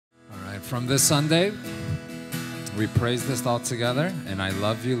from this Sunday, we praise this all together. And I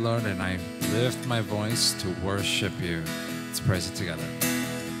love you, Lord, and I lift my voice to worship you. Let's praise it together.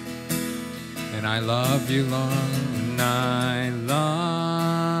 And I love you, Lord, and I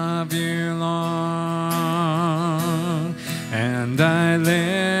love you, Lord, and I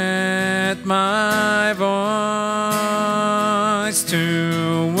lift my voice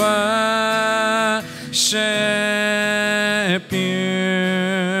to worship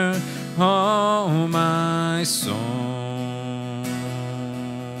you, oh my soul,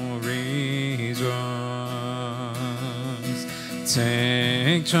 rejoice.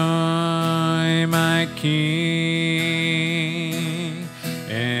 Take joy, my King,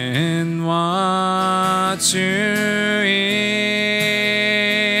 in what you hear.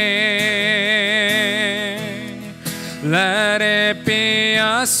 Let it be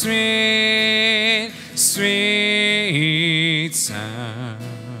a sweet, sweet sound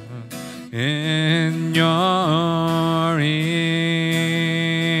in your ears.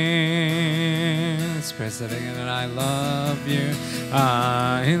 Praise it again, and I love you.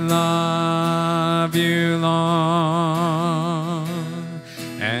 I love you, Lord,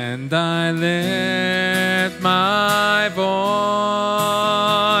 and I lift my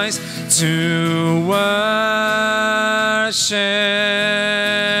voice to worship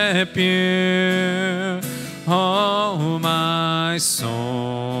you, oh my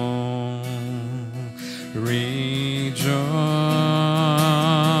soul, rejoice.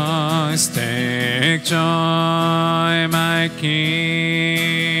 Take joy, my King,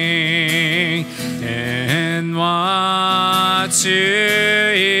 in what you hear.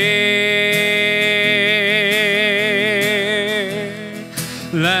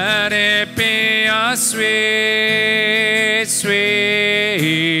 Let it be a sweet,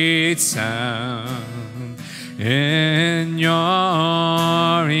 sweet sound in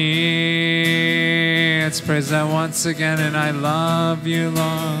your ear. Let's praise that once again. And I love you,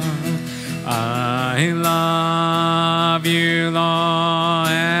 Lord. I love you, Lord,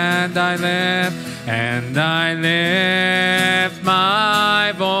 and I lift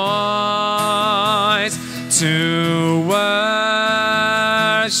my voice to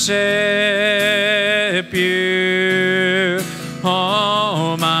worship you,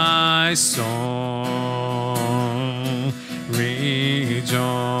 oh my soul, rejoice.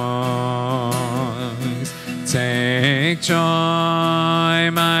 Take joy,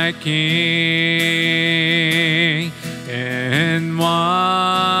 my King, in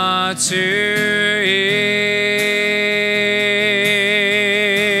what you hear.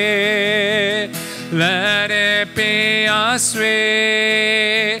 Let it be a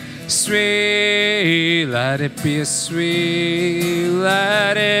sweet, sweet, let it be a sweet,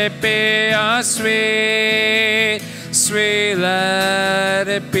 let it be a sweet, sweet, let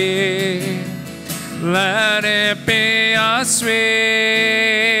it be a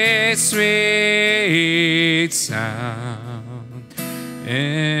sweet, sweet sound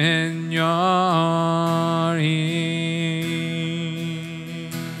in your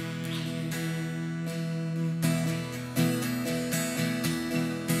ear.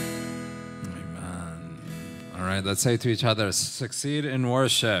 Amen. All right, let's say to each other, succeed in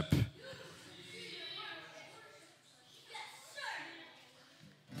worship.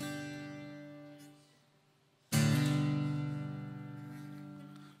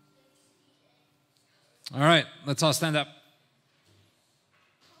 All right, let's all stand up.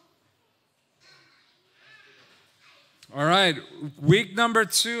 All right, week number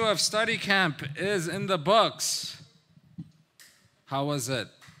 2 of study camp is in the books. How was it?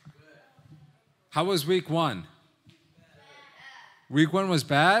 How was week 1? Week 1 was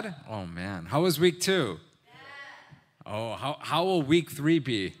bad? Oh man. How was week 2? Oh, how will week 3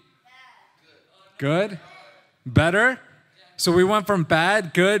 be? Good? Better? So we went from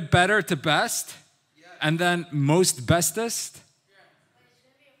bad, good, better to best? And then most bestest?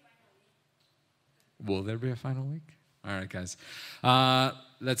 Will there be a final week? All right, guys.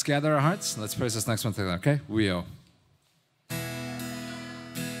 Let's gather our hearts. Let's praise this next one together, okay? We owe.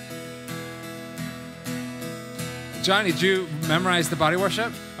 Johnny, did you memorize the body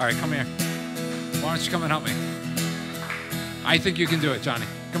worship? All right, come here. Why don't you come and help me? I think you can do it, Johnny.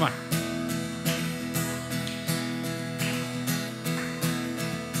 Come on.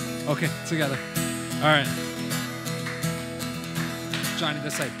 Okay, together. All right. Johnny,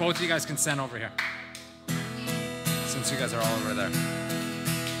 this side. Both of you guys can stand over here, since you guys are all over there.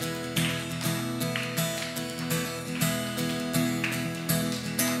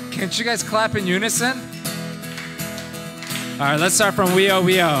 Can't you guys clap in unison? All right, let's start from we-o,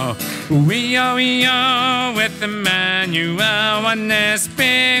 we-o. We are with Emmanuel, oneness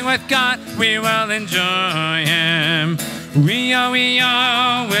being with God, we will enjoy Him. We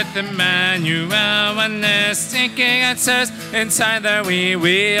are with Emmanuel, oneness seeking answers inside there.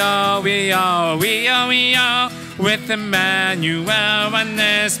 We are with Emmanuel,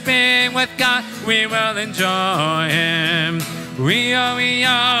 oneness being with God, we will enjoy Him. We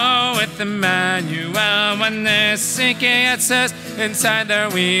are with Emmanuel, oneness seeking answers inside there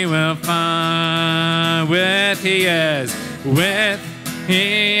we will find. He is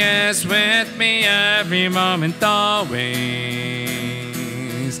with me every moment, always.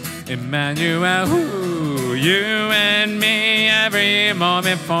 Emmanuel, you and me every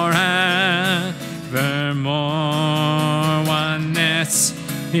moment forevermore. Oneness,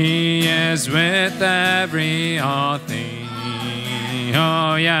 He is with every all thing.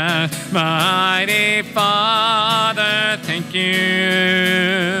 Oh yeah, mighty Father, thank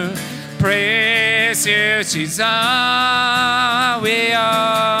you. Praise you, Jesus. We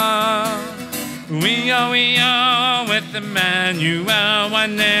are with Emmanuel,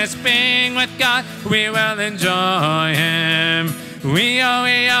 oneness being with God, we will enjoy Him. We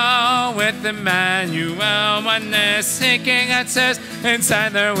are with Emmanuel, oneness seeking answers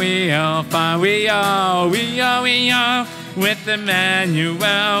inside there we will find. We are with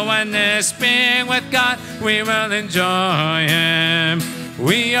Emmanuel, oneness being with God, we will enjoy Him.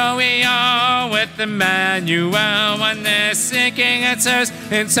 We are with Emmanuel, oneness seeking answers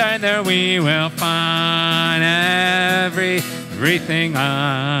inside there we will find. Everything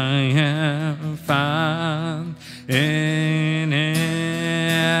I have found in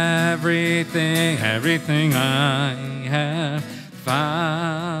everything I have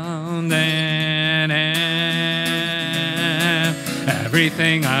found in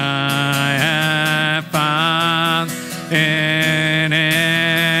everything I have found in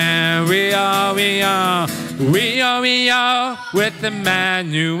Him. We are with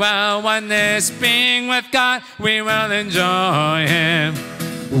Emmanuel, oneness being with God, we will enjoy Him.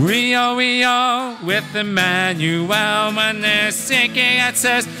 We are with Emmanuel, oneness seeking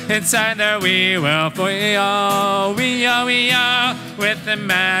answers inside there we will. We are with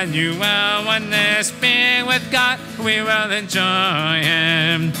Emmanuel, oneness being with God, we will enjoy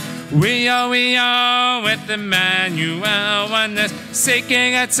Him. We are with Emmanuel, oneness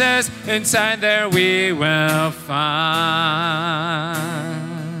seeking answers inside there we will find.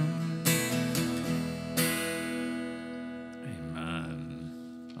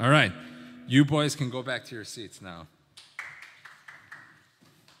 All right, you boys can go back to your seats now.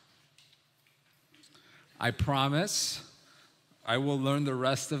 I promise I will learn the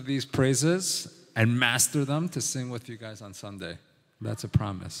rest of these praises and master them to sing with you guys on Sunday. That's a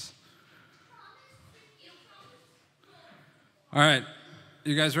promise. All right,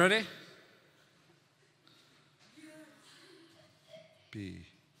 you guys ready? B.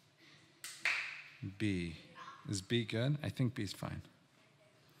 Is B good? I think B's fine.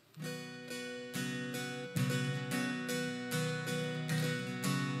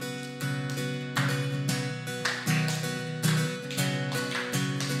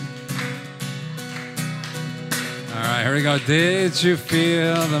 All right, here we go. Did you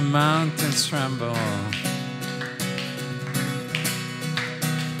feel the mountains tremble?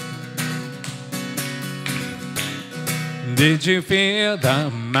 Did you feel the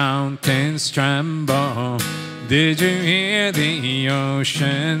mountains tremble? Did you hear the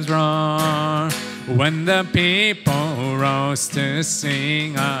oceans roar? When the people rose to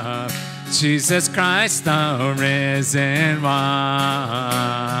sing of Jesus Christ, the risen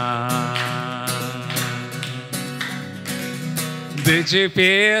one. Did you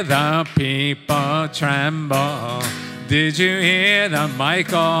feel the people tremble? Did you hear the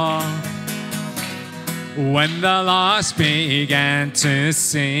Michael? When the lost began to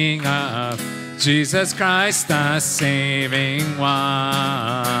sing of Jesus Christ, the saving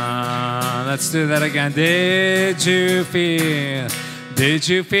one. Let's do that again. Did you feel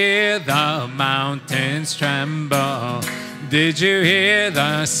the mountains tremble? Did you hear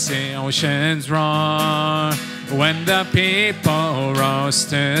the oceans roar? When the people rose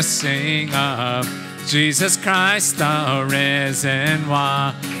to sing of Jesus Christ, the risen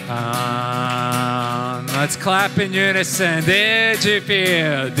one. Let's clap in unison. Did you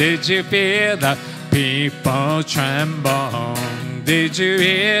feel the people tremble? Did you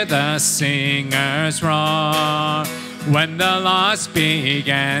hear the singers roar? When the lost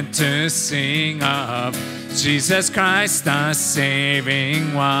began to sing of Jesus Christ, the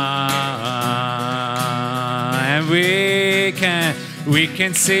saving one. And we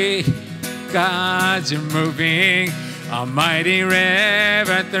can see God, you're moving a mighty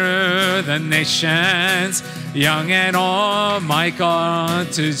river through the nations. Young and old might go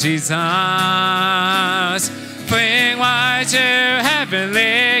to Jesus. Fling wide to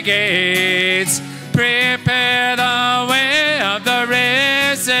heavenly gates. Prepare the way of the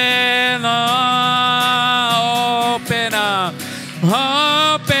risen Lord.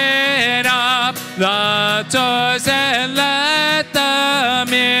 Open up the doors and let the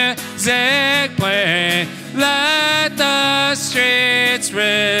music play. Let the streets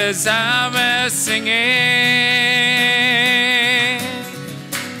resound with singing.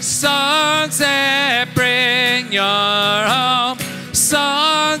 Songs that bring your hope,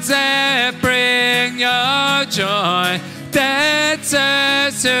 songs that bring your joy.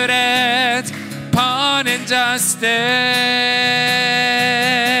 Dancers to dance upon injustice.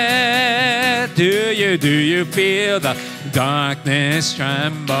 Do you feel the darkness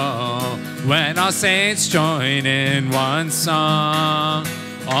tremble when our saints join in one song?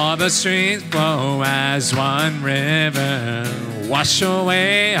 All the streams flow as one river, wash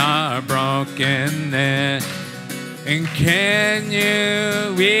away our brokenness. And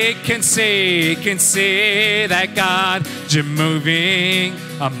we can see that God, you're moving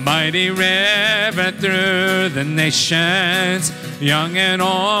a mighty river through the nations. Young and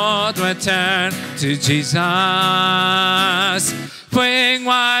old will turn to Jesus. Fling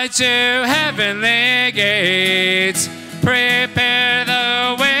wide to heavenly gates. Prepare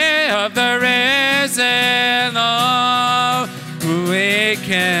the way of the risen Lord.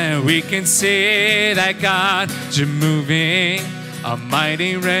 We can see that God, you're moving a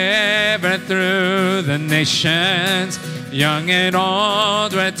mighty river through the nations. Young and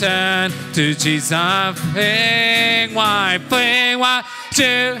old return to Jesus. Fling wide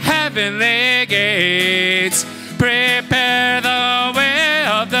to heavenly gates. Prepare the way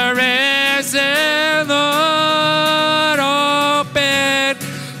of the risen Lord.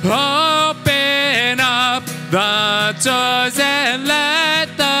 Open up the doors and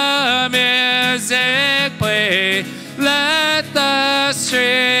let the music play. Let the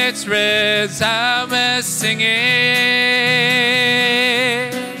streets resound with singing.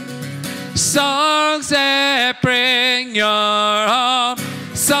 Songs that bring your hope,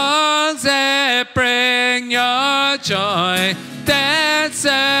 songs that bring your joy.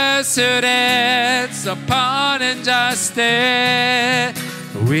 Dancers who dance upon injustice.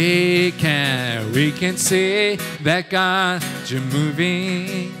 We can see that God, you're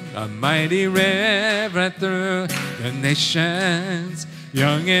moving a mighty river through the nations.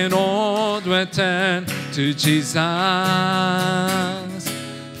 Young and old will turn to Jesus.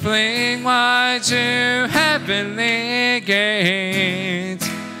 Fling wide to heavenly gates.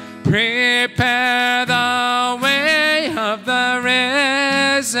 Prepare the way of the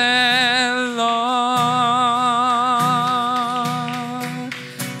risen Lord.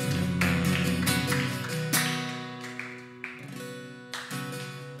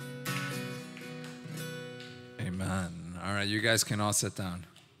 Amen. All right, you guys can all sit down.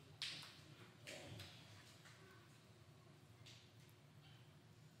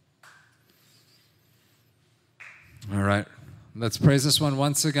 All right, let's praise this one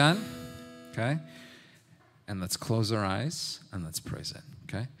once again, okay? And let's close our eyes and let's praise it,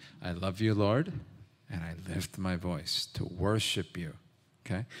 okay? I love you, Lord, and I lift my voice to worship you,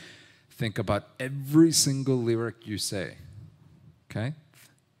 okay? Think about every single lyric you say, okay?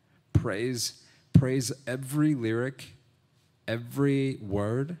 Praise every lyric, every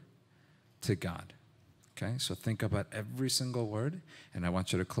word to God, okay? So think about every single word, and I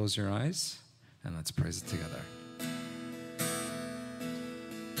want you to close your eyes and let's praise it together.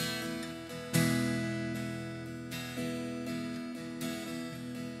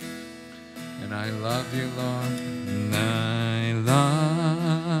 And I love you, Lord, and I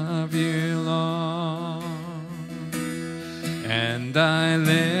love you, Lord, and I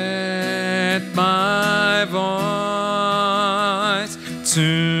lift my voice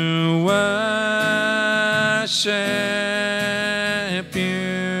to worship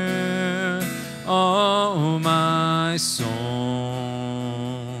you, oh my soul,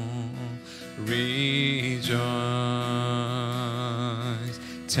 rejoice.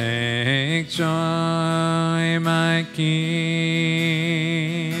 Take joy, my King,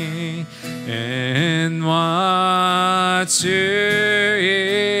 in what you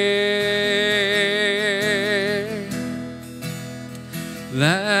hear.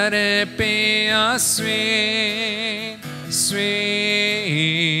 Let it be a sweet,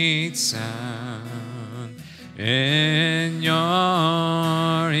 sweet sound in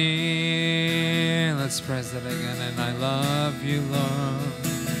your ear. Let's praise that again. And I love you, Lord.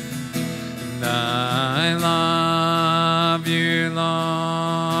 I love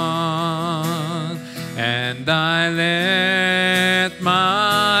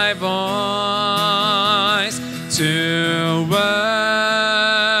my voice to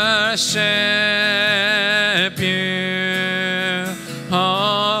worship you,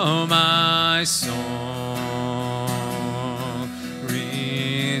 oh my soul.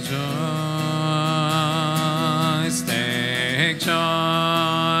 Rejoice, take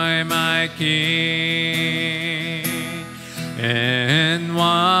joy, my King, in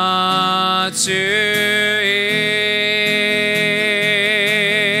what you hear.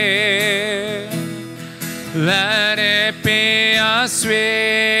 Let it be a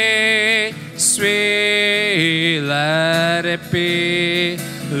sweet, sweet, let it be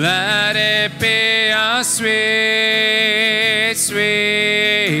a sweet,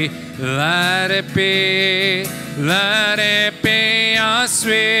 sweet, let it be a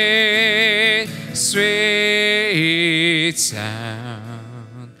sweet, sweet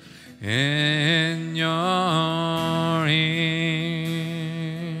sound in your ear.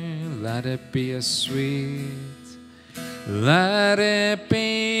 Let it be a sweet, let it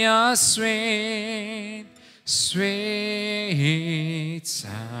be a sweet, sweet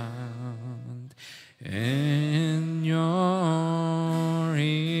sound in your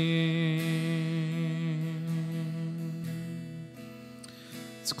ear.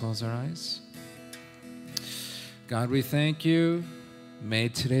 Let's close our eyes. God, we thank you. May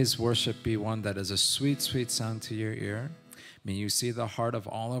today's worship be one that is a sweet, sweet sound to your ear. May you see the heart of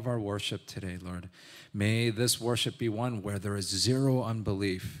all of our worship today, Lord. May this worship be one where there is zero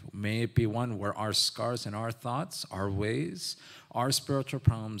unbelief. May it be one where our scars and our thoughts, our ways, our spiritual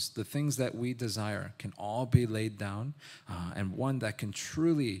problems, the things that we desire can all be laid down, and one that can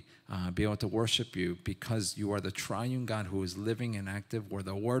truly be able to worship you because you are the triune God who is living and active, where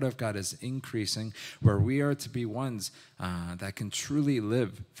the word of God is increasing, where we are to be ones that can truly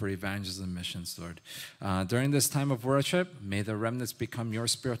live for evangelism missions, Lord. During this time of worship, may the remnants become your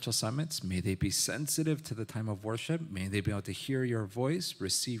spiritual summits. May they be sensitive to the time of worship. May they be able to hear your voice,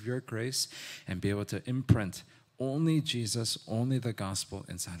 receive your grace, and be able to imprint only Jesus, only the gospel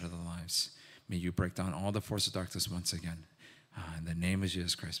inside of their lives. May you break down all the forces of darkness once again. In the name of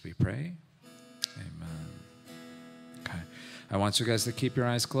Jesus Christ we pray. Amen. Okay. I want you guys to keep your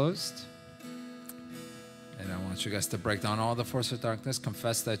eyes closed. And I want you guys to break down all the forces of darkness,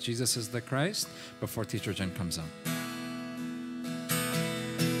 confess that Jesus is the Christ before Teacher Jen comes up.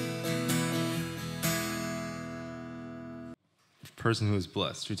 Person who is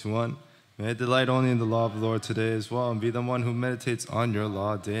blessed. 3, 2, 1. May I delight only in the law of the Lord today as well, and be the one who meditates on your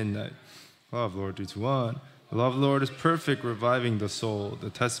law day and night. Law of the Lord, 3, 2, 1. The law of the Lord is perfect, reviving the soul. The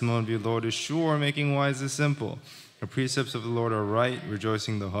testimony of your Lord is sure, making wise the simple. The precepts of the Lord are right,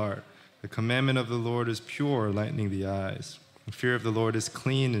 rejoicing the heart. The commandment of the Lord is pure, lightening the eyes. The fear of the Lord is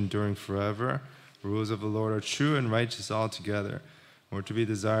clean, enduring forever. The rules of the Lord are true and righteous altogether. More to be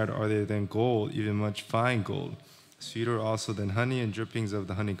desired are they than gold, even much fine gold. Sweeter also than honey and drippings of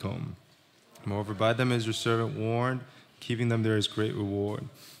the honeycomb. Moreover, by them is your servant warned. Keeping them there is great reward.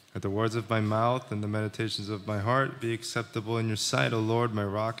 Let the words of my mouth and the meditations of my heart be acceptable in your sight, O Lord, my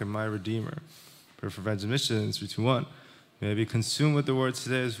rock and my redeemer. Prayer for evangelism missions, 3, 2, 1. May I be consumed with the words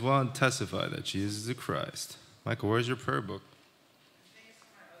today as well and testify that Jesus is the Christ. Michael, where's your prayer book?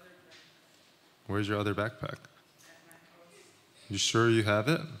 Where's your other backpack? You sure you have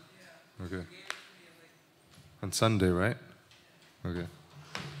it? Okay. On Sunday, right? Okay.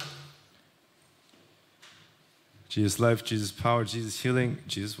 Jesus' life, Jesus' power, Jesus' healing,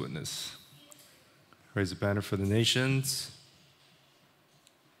 Jesus' witness. Raise a banner for the nations.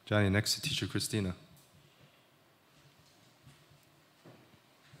 Johnny, next to Teacher Christina.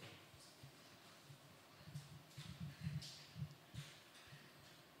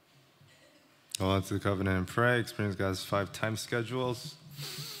 Hold on to the covenant and pray. Experience God's 5 time schedules.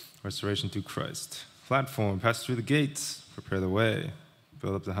 Restoration through Christ. Platform, pass through the gates. Prepare the way.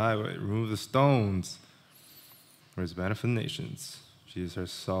 Build up the highway. Remove the stones. Raise a banner for the nations. Jesus, our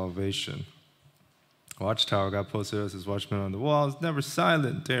salvation. Watchtower, God posted us as watchmen on the walls. Never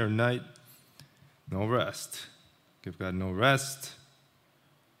silent, day or night. No rest. Give God no rest.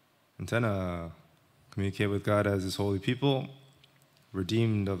 Antenna, communicate with God as his holy people.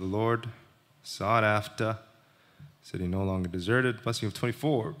 Redeemed of the Lord. Sought after. City no longer deserted. Blessing of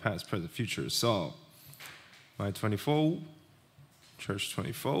 24. Past, present, future. Psalm. My 24. Church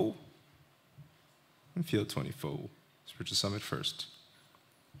 24. And Field 24. Spiritual Summit first.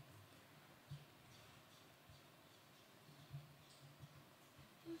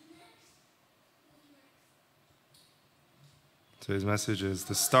 Today's message is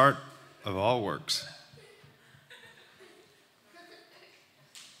the start of all works.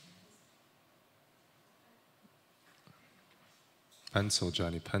 Pencil,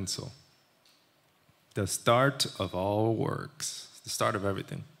 Johnny, pencil. The start of all works. The start of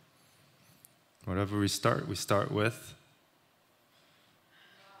everything. Whatever we start with.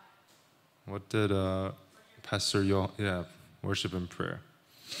 What did Pastor Yo? Yeah, worship and prayer.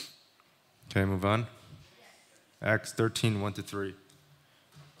 Okay, move on. Acts 13, 1-3.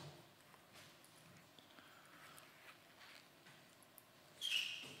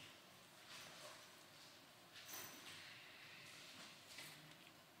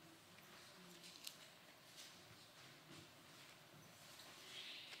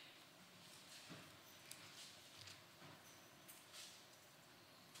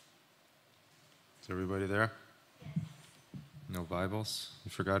 Is everybody there? No Bibles?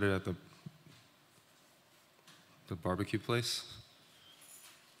 You forgot it at the barbecue place?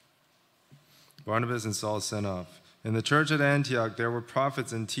 Barnabas and Saul sent off. In the church at Antioch, there were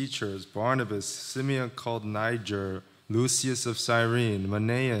prophets and teachers: Barnabas, Simeon called Niger, Lucius of Cyrene,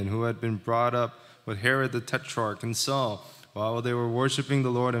 Manaen, who had been brought up with Herod the Tetrarch, and Saul. While they were worshiping the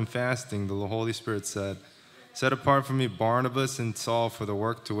Lord and fasting, the Holy Spirit said, "Set apart for me Barnabas and Saul for the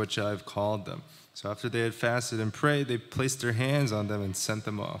work to which I have called them." So after they had fasted and prayed, they placed their hands on them and sent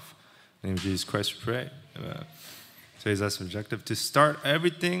them off. In the name of Jesus Christ, we pray. Amen. Today's lesson objective: to start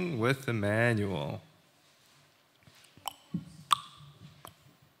everything with Emmanuel.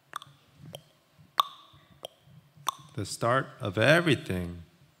 The start of everything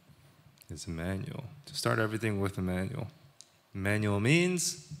is Emmanuel. To start everything with Emmanuel. Emmanuel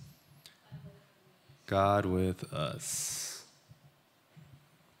means God with us.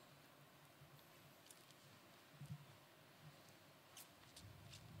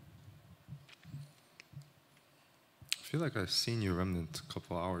 I feel like I've seen you, Remnant, a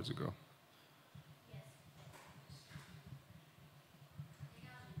couple hours ago.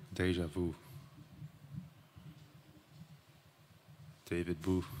 Deja vu. David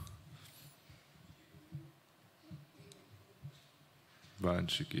Boo.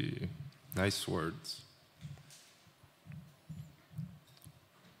 Banshiki. Nice words.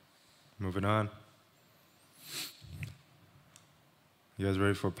 Moving on. You guys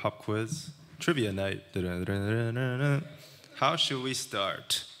ready for a pop quiz? Trivia night. How should we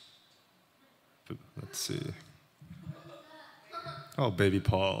start? Let's see. Oh, baby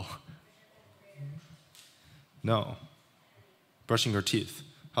Paul. No. Brushing your teeth.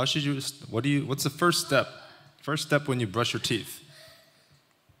 How should you, what's the first step? First step when you brush your teeth.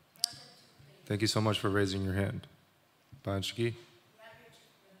 Thank you so much for raising your hand. Banshiki?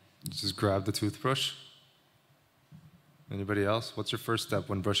 Just grab the toothbrush. Anybody else? What's your first step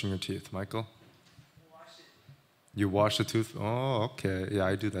when brushing your teeth? Michael? Wash it. You wash the tooth? Oh, okay. Yeah,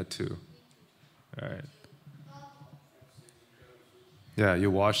 I do that too. All right. Yeah, you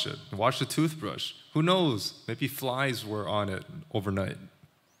wash it. Wash the toothbrush. Who knows? Maybe flies were on it overnight.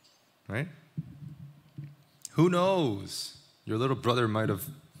 Right? Who knows? Your little brother might have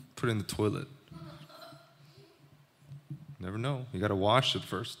put it in the toilet. Never know. You got to wash it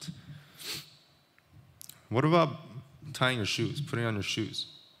first. What about tying your shoes, putting on your shoes?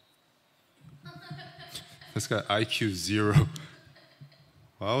 This got IQ 0.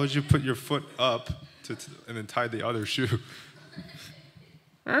 Why would you put your foot up and then tie the other shoe?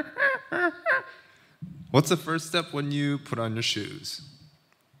 What's the first step when you put on your shoes?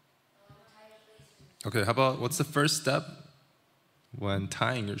 Okay, how about what's the first step when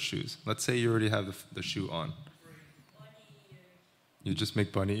tying your shoes? Let's say you already have the shoe on. You just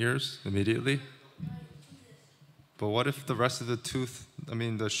make bunny ears immediately? But what if the rest of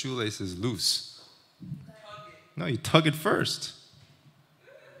the shoelace is loose? No, you tug it first.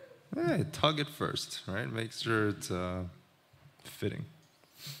 Yeah, tug it first, right? Make sure it's fitting.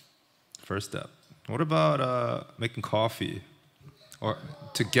 First step. What about making coffee? Or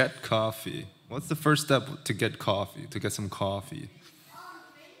to get coffee? What's the first step to get coffee, to get some coffee?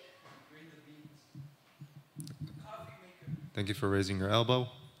 Thank you for raising your elbow.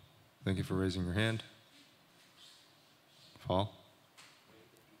 Thank you for raising your hand. Paul?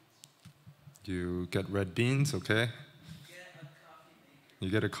 You get red beans, okay? You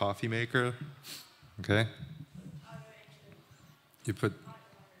get a coffee maker, okay? You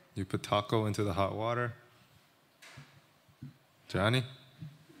put taco into the hot water. Johnny?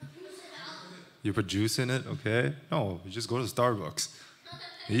 You put juice in it, okay? No, you just go to Starbucks.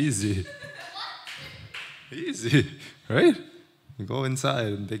 Easy. Easy, right? You go inside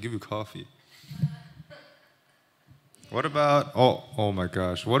and they give you coffee. What about, oh my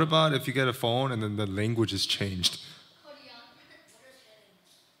gosh, what about if you get a phone and then the language is changed?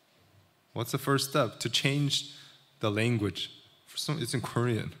 What's the first step? To change the language. It's in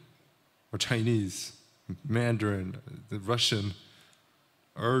Korean or Chinese, Mandarin, the Russian.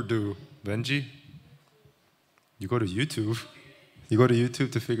 Urdu. Benji? You go to YouTube. You go to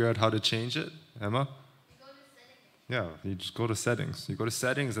YouTube to figure out how to change it? Emma? Yeah, you just go to settings. You go to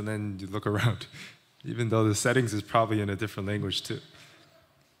settings and then you look around. Even though the settings is probably in a different language too.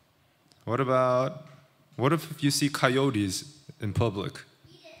 What if you see coyotes in public?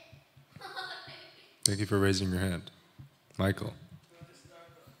 Thank you for raising your hand. Michael.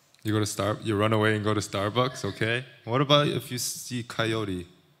 You run away and go to Starbucks, okay? What about if you see coyote,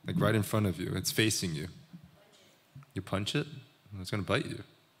 like right in front of you, it's facing you? You punch it? It's gonna bite you.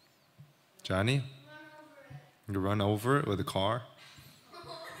 Johnny? You run over it with a car?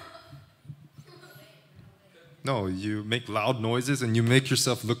 No, you make loud noises and you make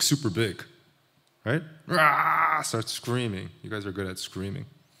yourself look super big, right? Rah! Start screaming. You guys are good at screaming.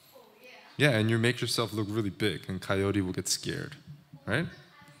 Yeah, and you make yourself look really big and coyote will get scared, right?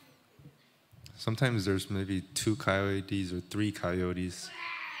 Sometimes there's maybe 2 coyotes or 3 coyotes.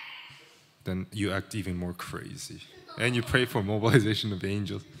 Then you act even more crazy. And you pray for mobilization of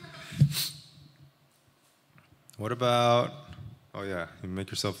angels. What about, oh yeah, you make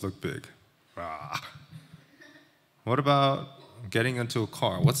yourself look big. What about getting into a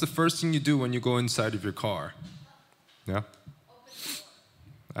car? What's the first thing you do when you go inside of your car? Yeah?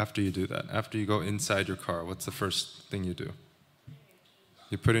 After you do that, after you go inside your car, what's the first thing you do?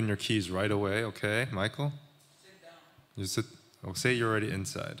 You put in your keys right away, okay? Michael? Sit down. You sit, oh, say you're already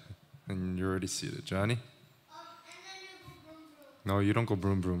inside and you're already seated. Johnny? And then you go vroom, vroom. No, you don't go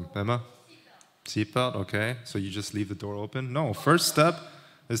broom broom. Emma? Seatbelt, okay. So you just leave the door open? No, first step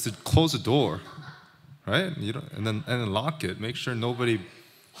is to close the door, right? And then lock it. Make sure nobody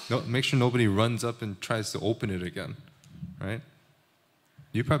runs up and tries to open it again, right?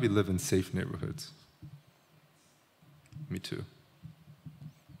 You probably live in safe neighborhoods. Me too.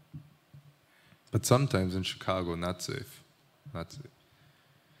 But sometimes in Chicago, not safe. Not safe.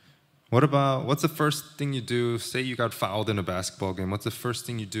 What's the first thing you do? Say you got fouled in a basketball game. What's the first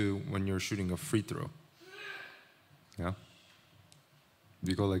thing you do when you're shooting a free throw? Yeah?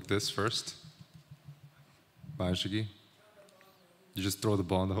 You go like this first? Banshigi? You just throw the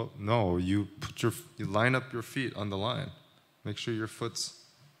ball in the hoop? No, you line up your feet on the line. Make sure your foot's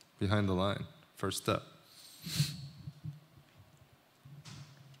behind the line. First step.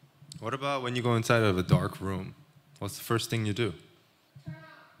 What about when you go inside of a dark room? What's the first thing you do?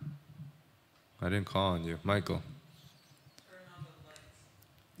 I didn't call on you. Michael. Turn on the lights.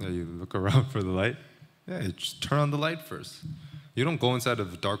 Yeah, you look around for the light? Yeah, you just turn on the light first. You don't go inside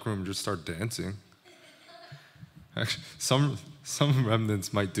of a dark room and just start dancing. Actually, some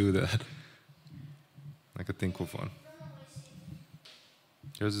remnants might do that. I could think of one.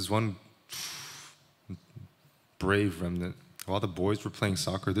 There's this one brave remnant. While the boys were playing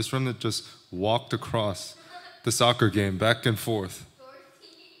soccer, this remnant just walked across the soccer game back and forth.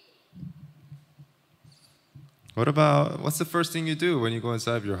 What's the first thing you do when you go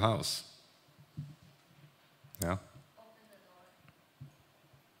inside of your house? Yeah? Open the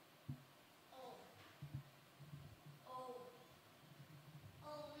door.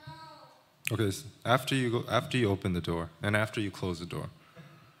 Oh no. Okay, so after you open the door and after you close the door.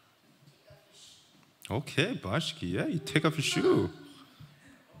 Okay, Bashki, yeah, you take off your shoe.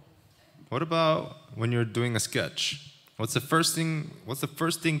 What about when you're doing a sketch? What's the first thing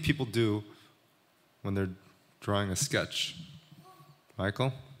people do when they're drawing a sketch?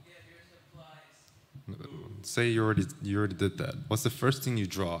 Michael? Get your supplies. Say you already did that. What's the first thing you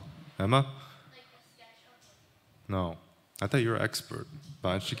draw? Emma? Like a sketch of No. I thought you were expert.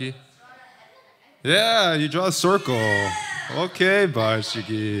 Banshiki? Yeah, you draw a circle. Okay,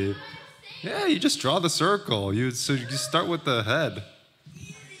 Banshiki. Yeah, you just draw the circle. So you start with the head.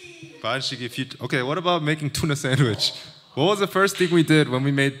 Banshiki, okay, what about making tuna sandwich? What was the first thing we did when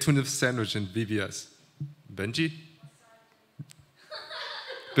we made tuna sandwich in BBS? Benji?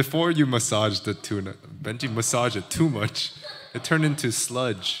 Before you massage the tuna, Benji massaged it too much. It turned into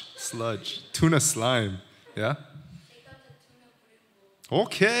sludge, tuna slime. Yeah? Take out the tuna, put it in bowl.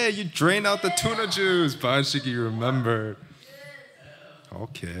 Okay, you drain out the tuna juice. Banshiki, remember.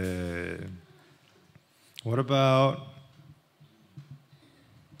 Okay. What about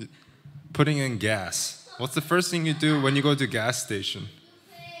putting in gas? What's the first thing you do when you go to a gas station?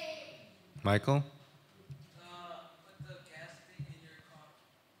 Michael? Put the gas thing in your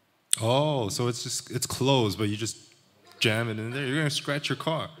car. Oh, so it's closed, but you just jam it in there. You're gonna scratch your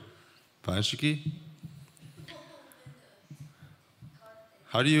car. Banshiki?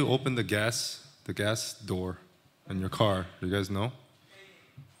 How do you open the gas door in your car? Do you guys know?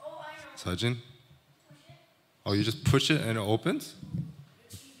 Oh, I know. Sajin? Oh, you just push it and it opens?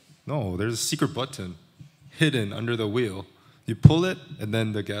 No, there's a secret button hidden under the wheel. You pull it, and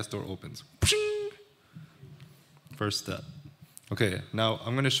then the gas door opens. First step. Okay, now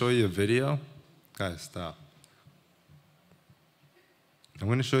I'm going to show you a video. Guys, stop. I'm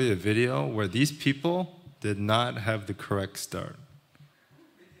going to show you a video where these people did not have the correct start.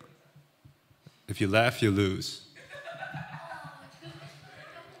 If you laugh, you lose.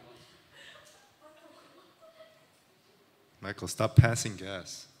 Michael, stop passing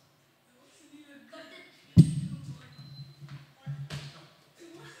gas.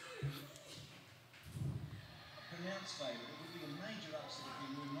 Pronounced favourite, it would be a major upset if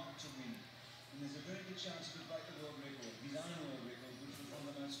he were not to win. And there's a very good chance he could break the world record, his own world record, which was one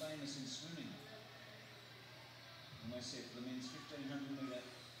of the most famous in swimming. Almost set for the men's 1500 metre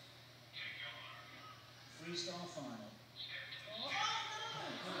freestyle final.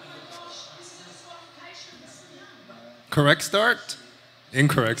 Correct start?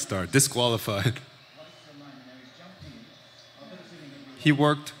 Incorrect start. Disqualified. He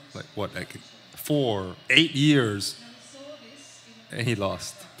worked like 8 years, and he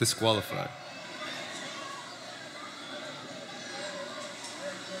lost. Disqualified.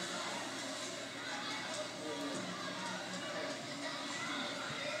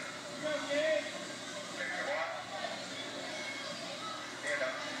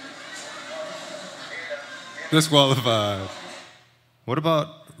 Disqualified. What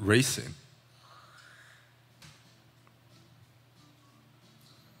about racing?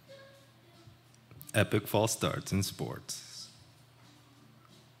 Epic false starts in sports.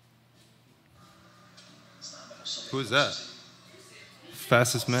 Who is that?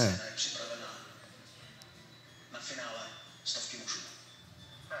 Fastest man.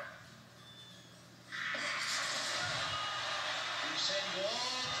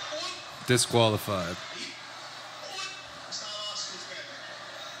 Disqualified.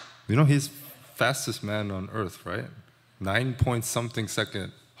 You know he's fastest man on earth, right? 9 point something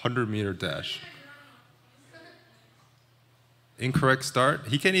second, 100-meter dash. Incorrect start.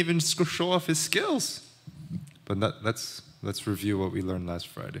 He can't even show off his skills. But let's review what we learned last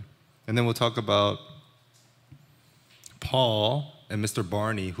Friday. And then we'll talk about Paul and Mr.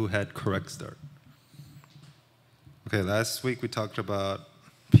 Barney, who had correct start. Okay, last week we talked about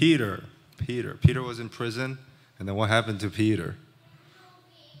Peter. Peter was in prison, and then what happened to Peter?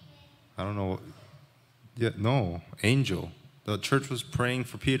 I don't know. Yeah, no, angel. The church was praying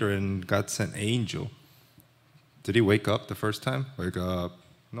for Peter, and God sent angel. Did he wake up the first time? Wake up.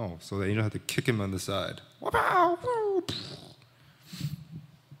 No, so the angel had to kick him on the side.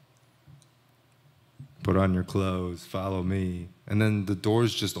 Put on your clothes, follow me. And then the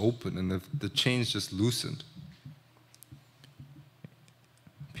doors just opened, and the chains just loosened.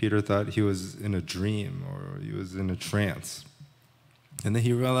 Peter thought he was in a dream or he was in a trance. And then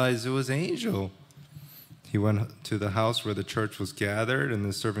he realized it was an angel. He went to the house where the church was gathered, and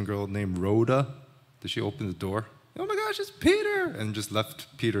the servant girl named Rhoda, did she open the door? Oh my gosh, it's Peter! And just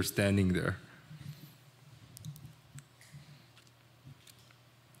left Peter standing there.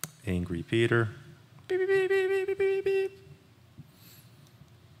 Angry Peter. Beep, beep, beep, beep, beep, beep, beep.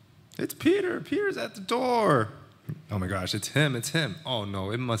 It's Peter. Peter's at the door. Oh my gosh, it's him. Oh no,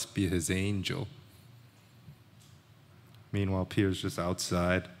 it must be his angel. Meanwhile, Peter's just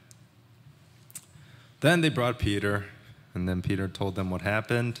outside. Then they brought Peter, and then Peter told them what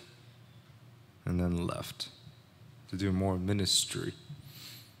happened, and then left to do more ministry.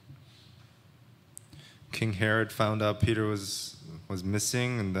 King Herod found out Peter was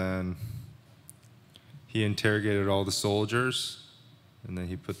missing, and then he interrogated all the soldiers, and then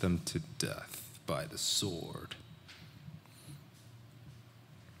he put them to death by the sword.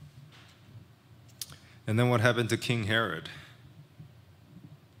 And then what happened to King Herod?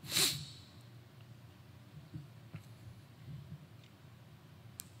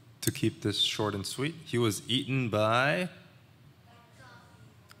 To keep this short and sweet, he was eaten by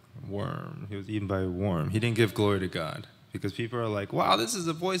a worm. He was eaten by a worm. He didn't give glory to God because people are like, wow, this is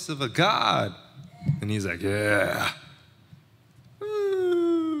the voice of a God. And he's like, yeah.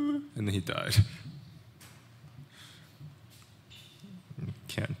 And then he died. You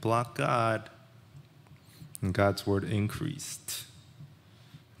can't block God. And God's word increased.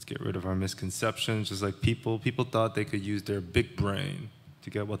 Let's get rid of our misconceptions. Just like people thought they could use their big brain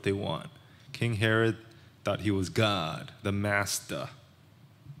to get what they want. King Herod thought he was God, the master.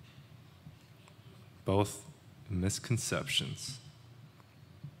 Both misconceptions.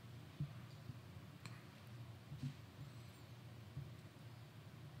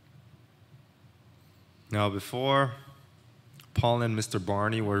 Now, before Paul and Mr.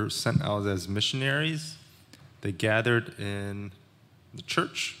 Barney were sent out as missionaries, they gathered in the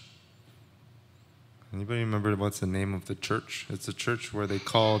church. Anybody remember what's the name of the church? It's a church where they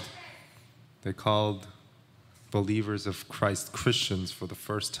called believers of Christ Christians for the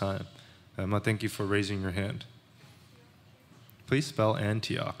first time. Emma, thank you for raising your hand. Please spell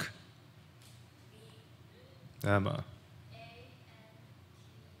Antioch. Emma.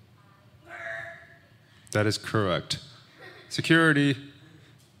 That is correct. Security.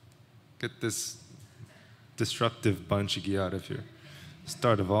 Get this disruptive bunch out of here.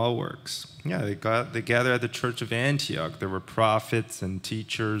 Start of all works. Yeah, they gathered at the church of Antioch. There were prophets and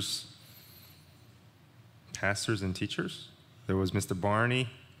teachers, pastors and teachers. There was Mr. Barney,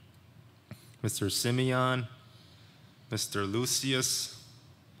 Mr. Simeon, Mr. Lucius,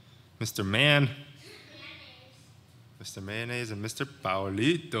 Mr. Mr. Mayonnaise, and Mr.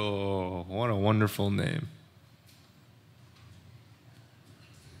 Paulito. What a wonderful name.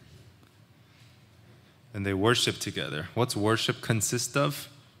 And they worship together. What's worship consist of?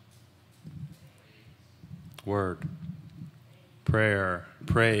 Word, prayer,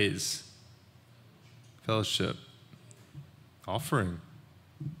 praise, fellowship, offering.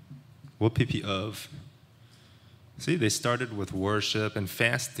 Whoop-pee-pee of. See, they started with worship and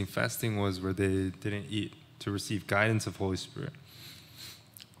fasting. Fasting was where they didn't eat to receive guidance of Holy Spirit.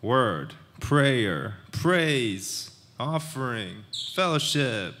 Word, prayer, praise, offering,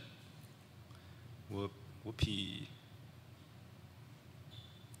 fellowship. Whoopee.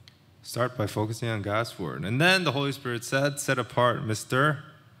 Start by focusing on God's word. And then the Holy Spirit said, set apart Mr.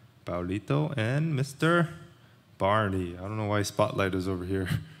 Paulito and Mr. Barney. I don't know why Spotlight is over here.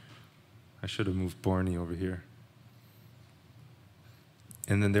 I should have moved Barney over here.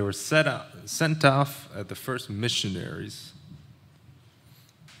 And then they were sent off as the first missionaries.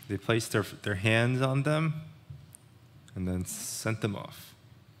 They placed their hands on them and then sent them off.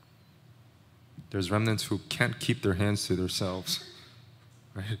 There's remnants who can't keep their hands to themselves,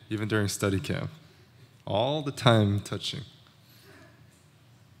 right? Even during study camp. All the time touching.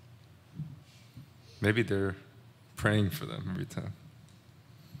 Maybe they're praying for them every time.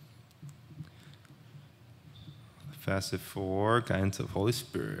 Fasted for guidance of Holy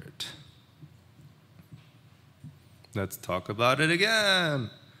Spirit. Let's talk about it again.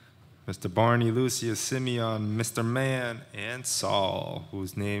 Mr. Barney, Lucius, Simeon, Mr. Man, and Saul,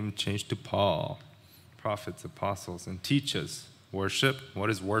 whose name changed to Paul. Prophets, apostles, and teachers. Worship. What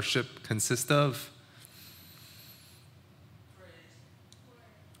does worship consist of?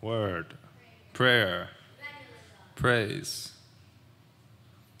 Word. Prayer. Praise.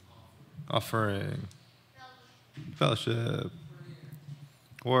 Offering. Fellowship.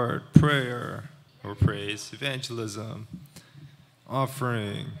 Word. Prayer. Or praise. Evangelism.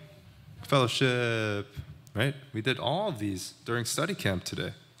 Offering. Fellowship, right? We did all of these during study camp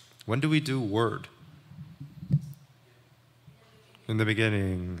today. When do we do word? In the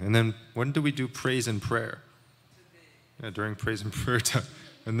beginning. And then when do we do praise and prayer? Yeah, during praise and prayer time.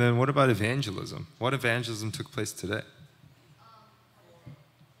 And then what about evangelism? What evangelism took place today?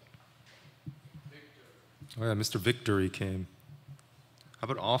 Oh yeah, Mr. Victory came. How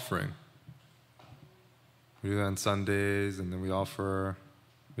about offering? We do that on Sundays, and then we offer.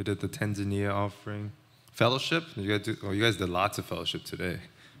 We did the Tanzania offering. Fellowship, you guys did lots of fellowship today,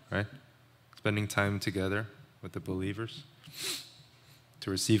 right? Spending time together with the believers to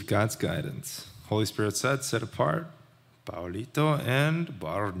receive God's guidance. Holy Spirit said, set apart Paulito and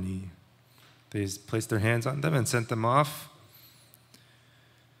Barney. They placed their hands on them and sent them off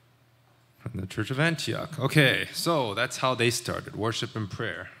from the church of Antioch. Okay, so that's how they started, worship and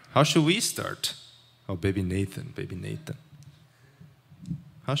prayer. How should we start? Oh, baby Nathan.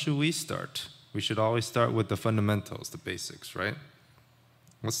 How should we start? We should always start with the fundamentals, the basics, right?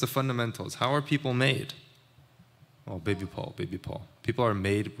 What's the fundamentals? How are people made? Oh, baby Paul. People are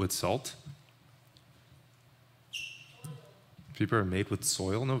made with salt. People are made with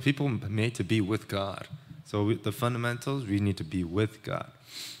soil. No, people are made to be with God. So the fundamentals, we need to be with God.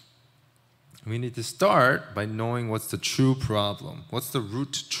 We need to start by knowing what's the true problem. What's the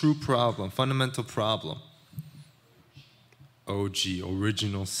root true problem, fundamental problem? OG,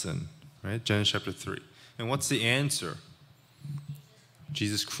 original sin, right? Genesis chapter 3. And what's the answer?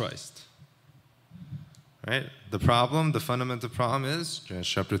 Jesus Christ, right? The problem, the fundamental problem is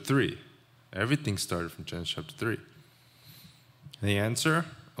Genesis chapter 3. Everything started from Genesis chapter 3. The answer?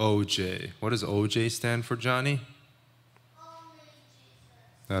 OJ. What does OJ stand for, Johnny?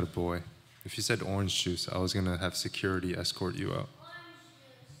 That a boy. If you said orange juice, I was going to have security escort you out.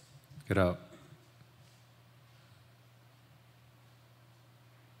 Get out.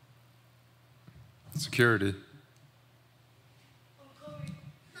 Security.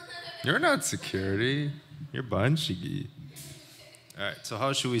 You're not security. You're banshigi. All right, so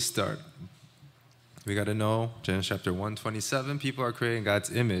how should we start? We got to know, Genesis chapter 1:27, people are created in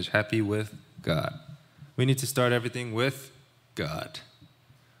God's image, happy with God. We need to start everything with God.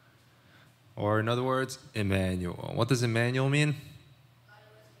 Or in other words, Emmanuel. What does Emmanuel mean?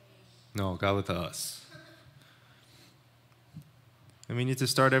 No, God with us. And we need to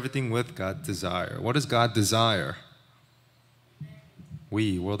start everything with God's desire. What does God desire?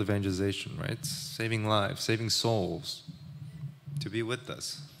 We, world evangelization, right? Saving lives, saving souls, to be with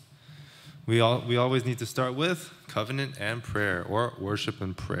us. We always need to start with covenant and prayer, or worship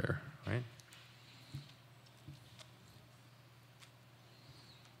and prayer, right?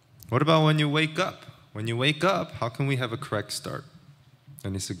 What about when you wake up? When you wake up, how can we have a correct start?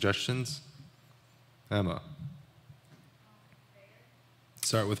 Any suggestions? Emma.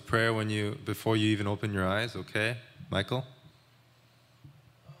 Start with prayer before you even open your eyes, okay? Michael?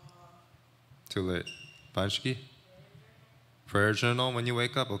 Too late. Banshki? Prayer journal when you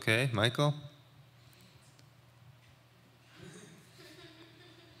wake up, okay? Michael?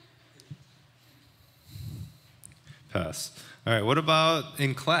 Pass. All right, what about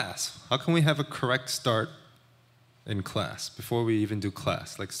in class? How can we have a correct start in class before we even do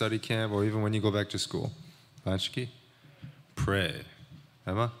class, like study camp or even when you go back to school? Banshki? Pray.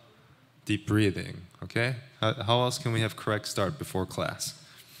 Emma? Deep breathing, okay? How else can we have correct start before class?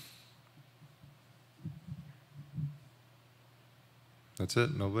 That's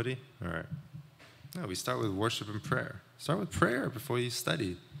it? Nobody? All right. No, we start with worship and prayer. Start with prayer before you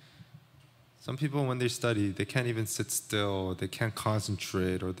study. Some people, when they study, they can't even sit still, they can't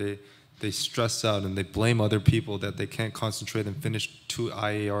concentrate, or they stress out and they blame other people that they can't concentrate and finish 2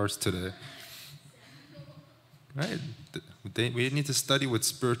 IARs today. Right? We need to study with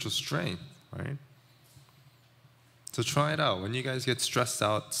spiritual strength, right? So try it out. When you guys get stressed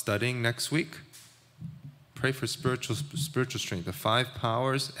out studying next week, pray for spiritual strength, the 5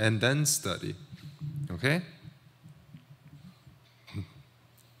 powers, and then study. Okay?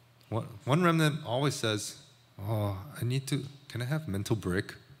 One remnant always says, "Oh, can I have mental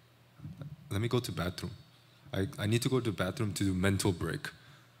break? Let me go to bathroom. I need to go to the bathroom to do mental break."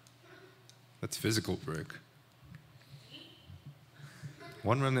 That's physical break.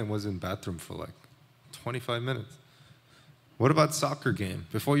 One remnant was in bathroom for like 25 minutes. What about soccer game?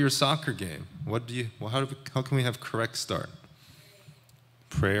 Before your soccer game, how can we have correct start?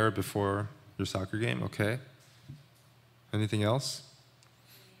 Prayer before your soccer game, okay? Anything else?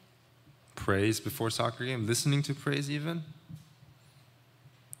 Praise before soccer game, listening to praise even?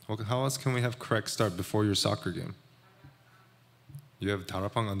 Okay, how else can we have correct start before your soccer game? You have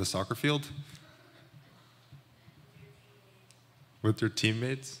darapang on the soccer field? With your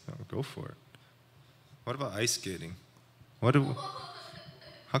teammates? Oh, go for it. What about ice skating?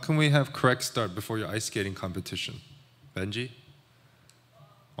 How can we have correct start before your ice skating competition? Benji?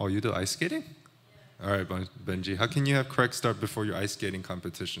 Oh, you do ice skating? All right, Benji. How can you have correct start before your ice skating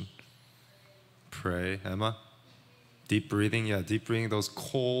competition? Pray. Emma? Deep breathing? Yeah, deep breathing, those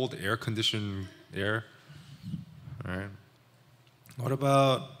cold, air-conditioned air. All right. What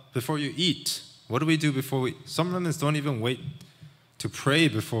about before you eat? What do we do before we... Some remnants don't even wait to pray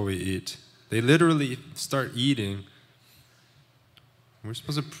before we eat. They literally start eating.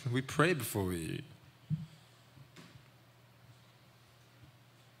 We pray before we eat.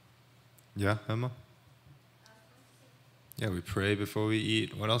 Yeah, Emma? Yeah, we pray before we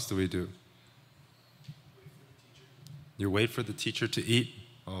eat. What else do we do? You wait for the teacher to eat.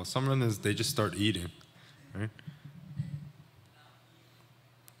 Oh, some remnants, they just start eating, right?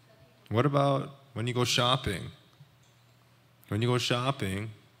 What about when you go shopping? When you go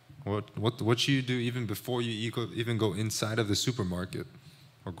shopping, what should you do even before you even go inside of the supermarket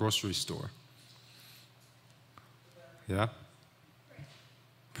or grocery store? Yeah?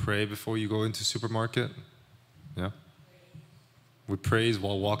 Pray before you go into supermarket? Yeah? We praise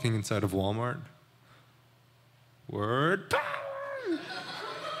while walking inside of Walmart? Word power!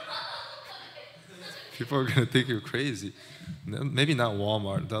 People are going to think you're crazy. Maybe not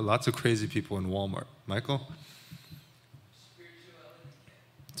Walmart. There are lots of crazy people in Walmart. Michael?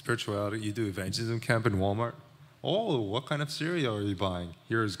 Spirituality. You do evangelism camp in Walmart? Oh, what kind of cereal are you buying?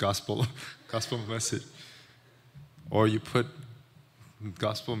 Here's gospel message. Or you put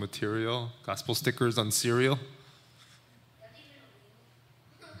gospel material, gospel stickers on cereal.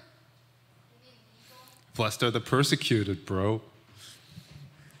 Blessed are the persecuted, bro.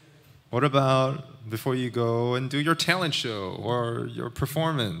 What about before you go and do your talent show or your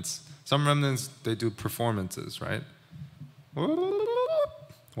performance? Some remnants, they do performances, right?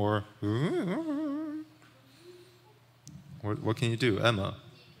 Or what can you do, Emma?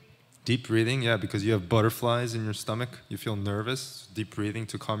 Deep breathing, yeah, because you have butterflies in your stomach. You feel nervous. Deep breathing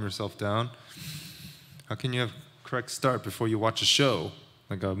to calm yourself down. How can you have correct start before you watch a show,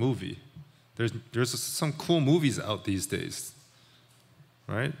 like a movie? There's some cool movies out these days,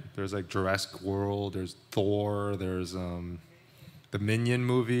 right? There's like Jurassic World, there's Thor, there's the Minion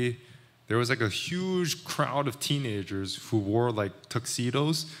movie. There was like a huge crowd of teenagers who wore like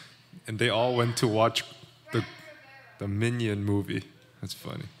tuxedos, and they all went to watch the Minion movie. That's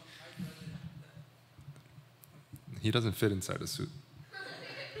funny. He doesn't fit inside a suit.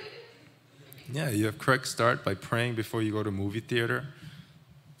 Yeah, you have correct start by praying before you go to movie theater.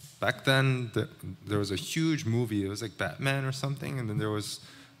 Back then, there was a huge movie. It was like Batman or something, and then there was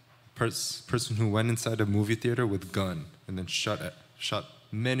person who went inside a movie theater with a gun and then shot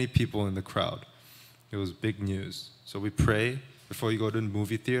many people in the crowd. It was big news. So we pray before you go to the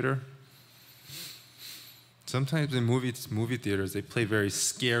movie theater. Sometimes in movie theaters, they play very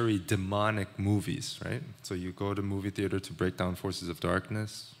scary, demonic movies, right? So you go to movie theater to break down forces of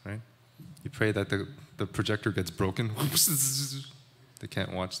darkness, right? You pray that the projector gets broken. They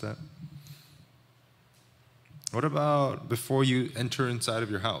can't watch that. What about before you enter inside of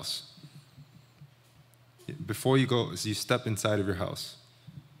your house? Before you go, so you step inside of your house.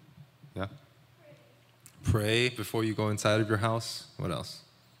 Yeah? Pray before you go inside of your house. What else?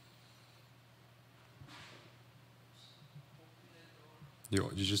 You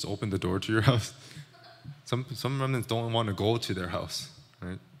just open the door to your house. Some remnants don't want to go to their house,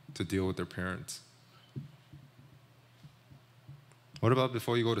 right? To deal with their parents. What about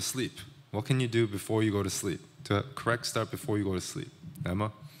before you go to sleep? What can you do before you go to sleep? To correct start before you go to sleep.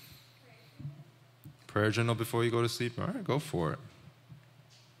 Emma? Prayer journal before you go to sleep? All right, go for it.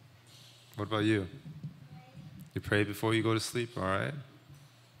 What about you? You pray before you go to sleep? All right.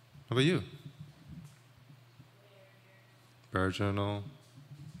 What about you? Prayer journal.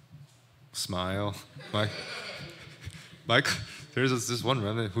 Smile. Mike, there's this one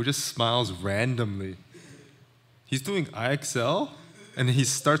remnant who just smiles randomly. He's doing IXL and he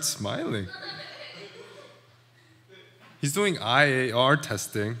starts smiling. He's doing IAR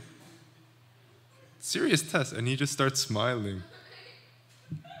testing. Serious test, and he just starts smiling.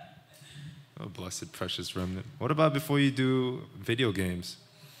 Oh, blessed, precious remnant. What about before you do video games?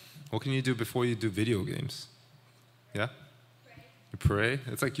 What can you do before you do video games? Yeah? You pray?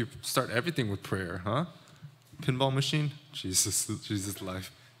 It's like you start everything with prayer, huh? Pinball machine? Jesus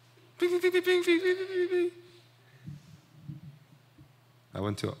life. Bing, bing, bing, bing, bing, bing, bing, bing. I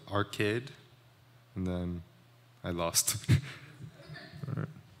went to arcade, and then I lost. Right.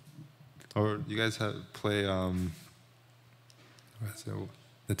 Or you guys play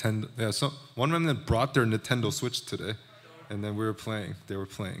Nintendo? Yeah, so one remnant brought their Nintendo Switch today, and then we were playing. They were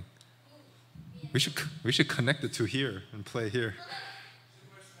playing. We should connect the two here and play here.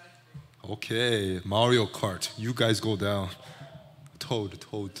 Okay, Mario Kart. You guys go down. Toad.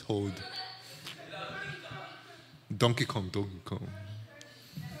 Donkey Kong.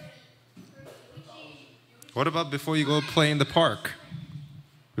 What about before you go play in the park?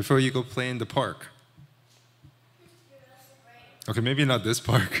 Before you go play in the park. Okay, maybe not this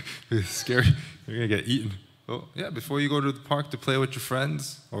park. It's scary. You're gonna get eaten. Oh, yeah, before you go to the park to play with your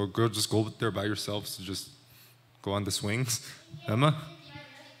friends, or just go there by yourselves to just go on the swings. Emma?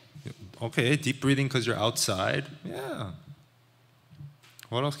 Okay, deep breathing because you're outside. Yeah.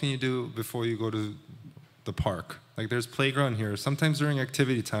 What else can you do before you go to the park? Like there's playground here. Sometimes during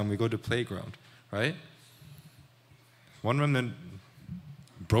activity time, we go to playground, right? One remnant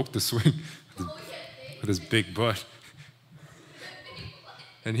broke the swing with his big butt.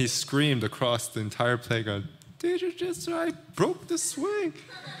 And he screamed across the entire playground, "Teacher, just I broke the swing."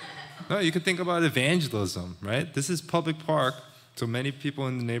 No, you can think about evangelism, right? This is public park, so many people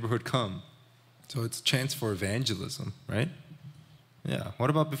in the neighborhood come. So it's a chance for evangelism, right? Yeah. What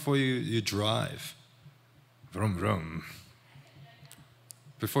about before you drive? Vroom, vroom.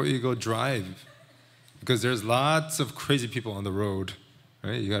 Before you go drive, because there's lots of crazy people on the road,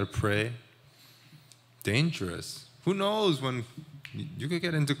 right? You got to pray. Dangerous. Who knows when you could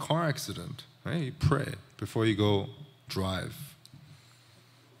get into a car accident, right? You pray before you go drive.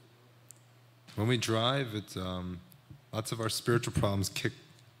 When we drive, it's lots of our spiritual problems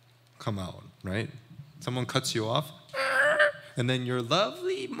come out, right? Someone cuts you off, and then your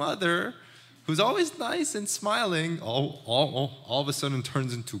lovely mother, who's always nice and smiling, all of a sudden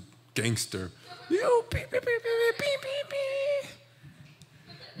turns into gangster. You beep, beep, beep, beep, beep, beep,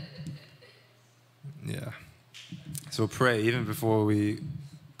 beep. Yeah. So pray even before we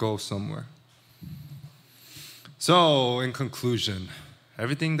go somewhere. So, in conclusion,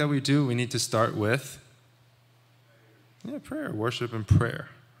 everything that we do, we need to start with prayer, worship and prayer,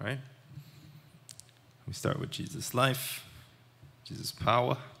 right? We start with Jesus' life, Jesus'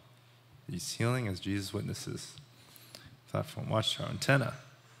 power, He's healing as Jesus witnesses. Platform, watchtower, antenna.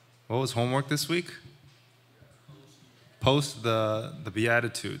 What was homework this week? Post the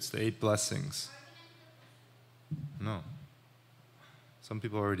Beatitudes, the 8 blessings. No. Some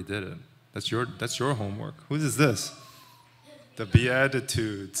people already did it. That's your homework. Whose is this? The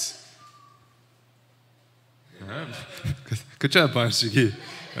Beatitudes. All right. Good job, Banshiki.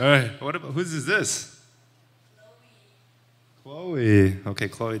 All right. Whose is this? Chloe. Okay,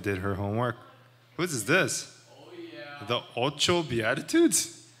 Chloe did her homework. Whose is this? Oh, yeah. The Ocho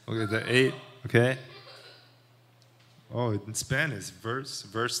Beatitudes? Okay, the 8. Okay. Oh, in Spanish, verse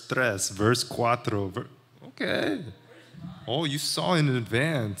 3, verse 4. Okay. Oh, you saw in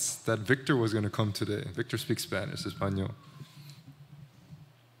advance that Victor was going to come today. Victor speaks Spanish, Espanol.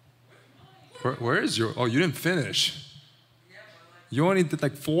 Where is your... Oh, you didn't finish. You only did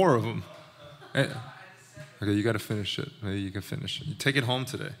like 4 of them. Okay, you got to finish it. Maybe you can finish it. You take it home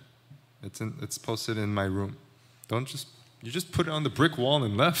today. It's posted in my room. You just put it on the brick wall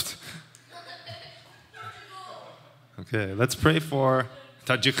and left. Okay, let's pray for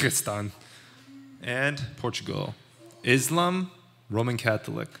Tajikistan and Portugal. Islam, Roman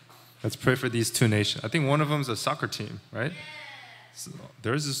Catholic. Let's pray for these 2 nations. I think one of them is a soccer team, right? So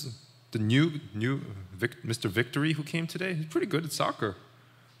there's the new Mr. Victory who came today. He's pretty good at soccer.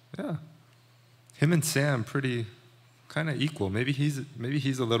 Yeah. Him and Sam pretty kind of equal. Maybe he's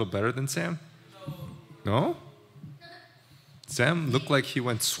a little better than Sam. No? Sam looked like he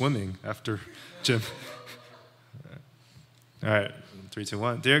went swimming after gym. All right, 3, 2,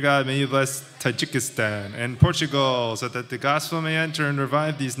 1. Dear God, may you bless Tajikistan and Portugal so that the gospel may enter and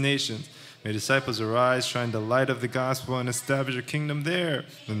revive these nations. May disciples arise, shine the light of the gospel, and establish your kingdom there.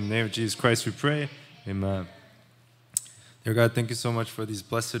 In the name of Jesus Christ we pray. Amen. Dear God, thank you so much for these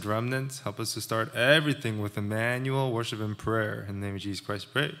blessed remnants. Help us to start everything with Emmanuel, worship, and prayer. In the name of Jesus Christ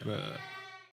we pray. Amen.